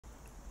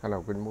Hello,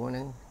 good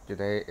morning.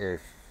 Today is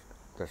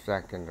the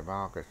 2nd of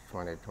August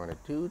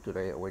 2022.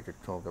 Today we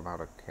should talk about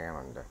a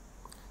calendar.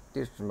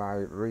 This is my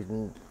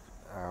recent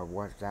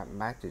WhatsApp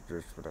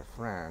messages with a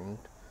friend,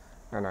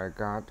 and I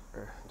got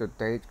the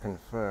date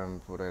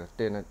confirmed for the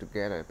dinner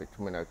together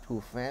between our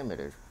two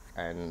families.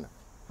 And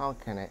how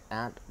can I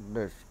add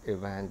this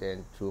event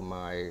into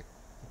my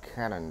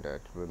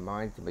calendar to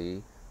remind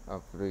me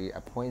of the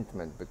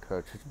appointment,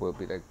 because it will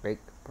be a big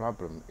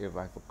problem if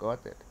I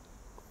forgot it.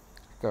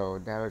 So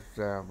that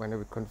is when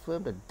we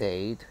confirm the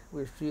date,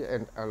 we see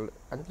an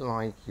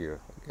underline here,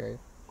 okay?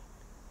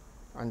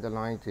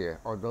 Underlined here,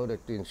 although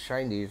it's in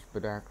Chinese,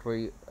 but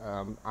actually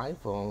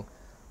iPhone,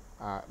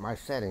 my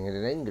setting is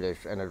in English,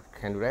 and it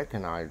can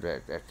recognize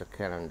it as the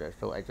calendar.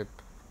 So I just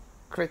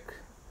click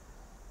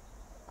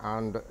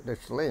on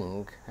this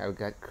link, I'll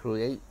get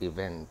create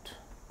event.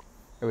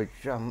 It will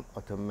jump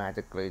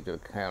automatically to the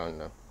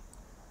calendar.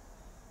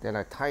 Then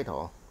a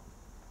title,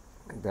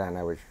 then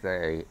I would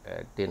say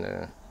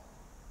dinner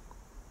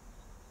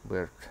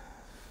with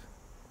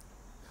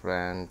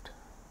friend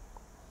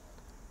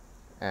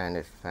and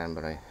his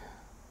family.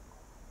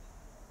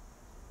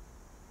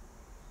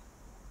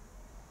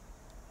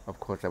 Of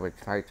course, I would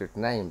type his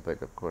name,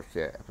 but of course,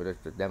 for this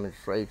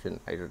demonstration,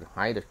 I should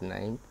hide his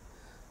name.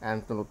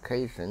 And the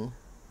location,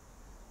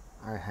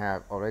 I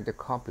have already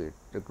copied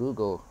the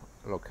Google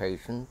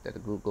location, the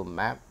Google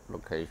Map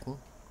location.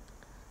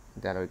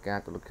 Then I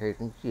got the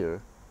location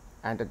here,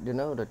 and you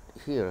know that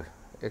here,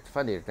 it's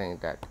funny thing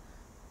that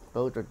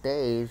both the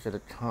days and the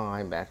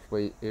time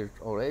actually is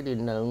already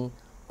known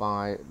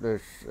by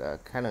this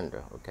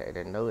calendar. Okay,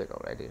 they know it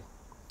already.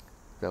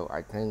 So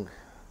I think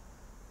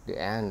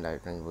the end, I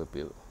think, will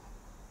be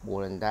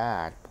more than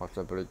that,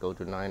 possibly go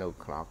to 9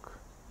 o'clock,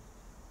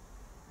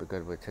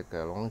 because we take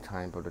a long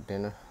time for the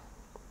dinner.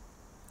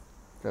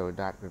 So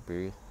that would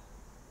be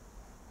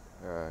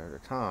the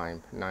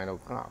time, 9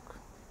 o'clock.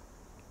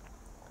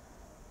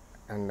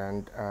 And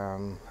then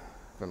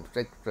from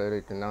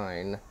 6:30 to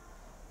 9,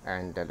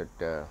 and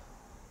the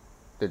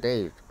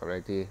date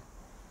already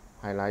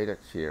highlighted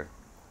here.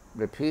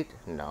 Repeat?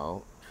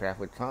 No.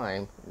 Travel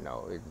time?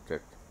 No. It's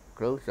just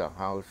close the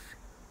house.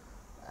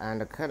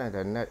 And the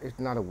calendar is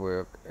not a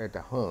work at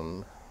the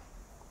home.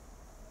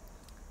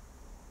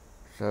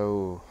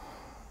 So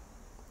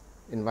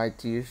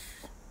invitees,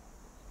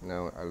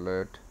 no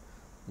alert.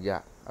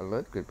 Yeah,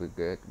 alert could be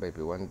good,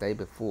 maybe one day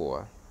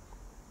before.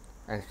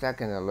 And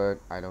second alert,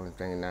 I don't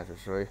think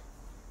necessary.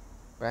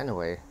 But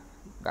anyway,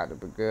 that would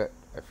be good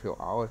a few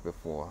hours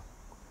before,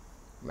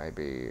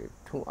 maybe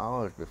 2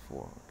 hours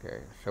before.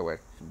 Okay, so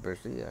it's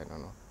busy. I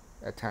don't know.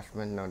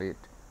 Attachment, no need.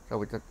 So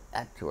we just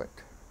add to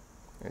it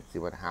and see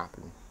what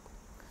happens.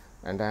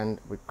 And then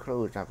we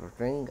close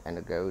everything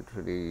and go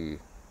to the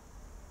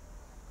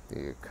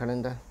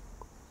calendar,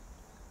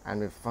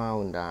 and we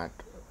found that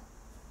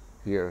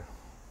here,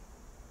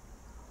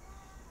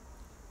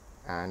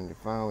 and we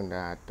found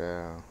that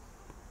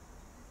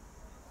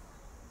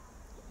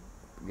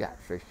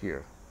so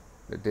here,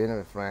 the dinner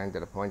with friends,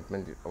 the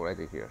appointment is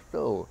already here.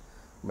 So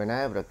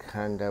whenever the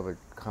calendar would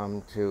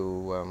come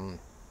to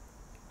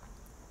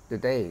the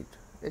date,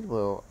 it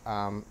will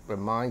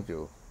remind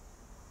you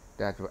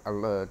that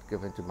alert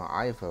given to my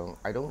iPhone.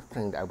 I don't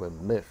think I will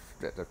miss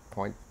that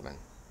appointment.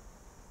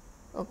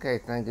 Okay,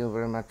 thank you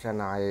very much,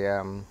 and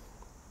I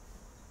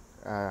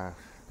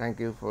thank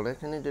you for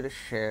listening to the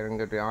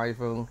sharing of the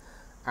iPhone.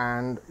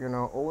 And you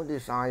know, all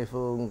these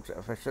iPhone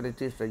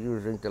facilities are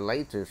using the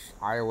latest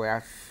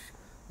iOS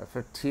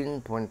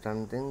 15 point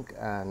something,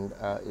 and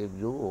if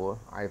your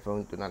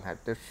iPhone do not have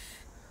this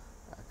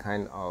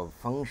kind of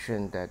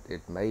function, that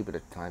it may be the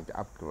time to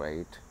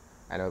upgrade,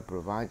 and I'll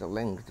provide a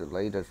link to the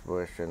latest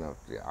version of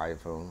the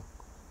iPhone.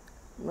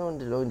 No,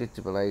 they don't need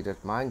to be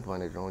latest. Mine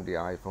one is on the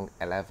iPhone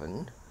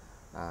 11,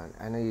 and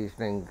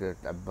anything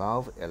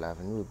above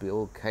 11 will be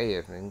okay,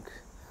 I think.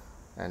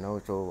 And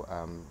also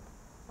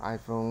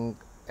iPhone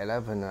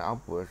 11 and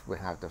upwards, we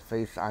have the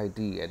Face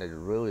ID, and it's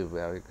really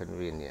very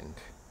convenient.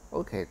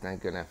 Okay,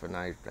 thank you and have a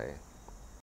nice day.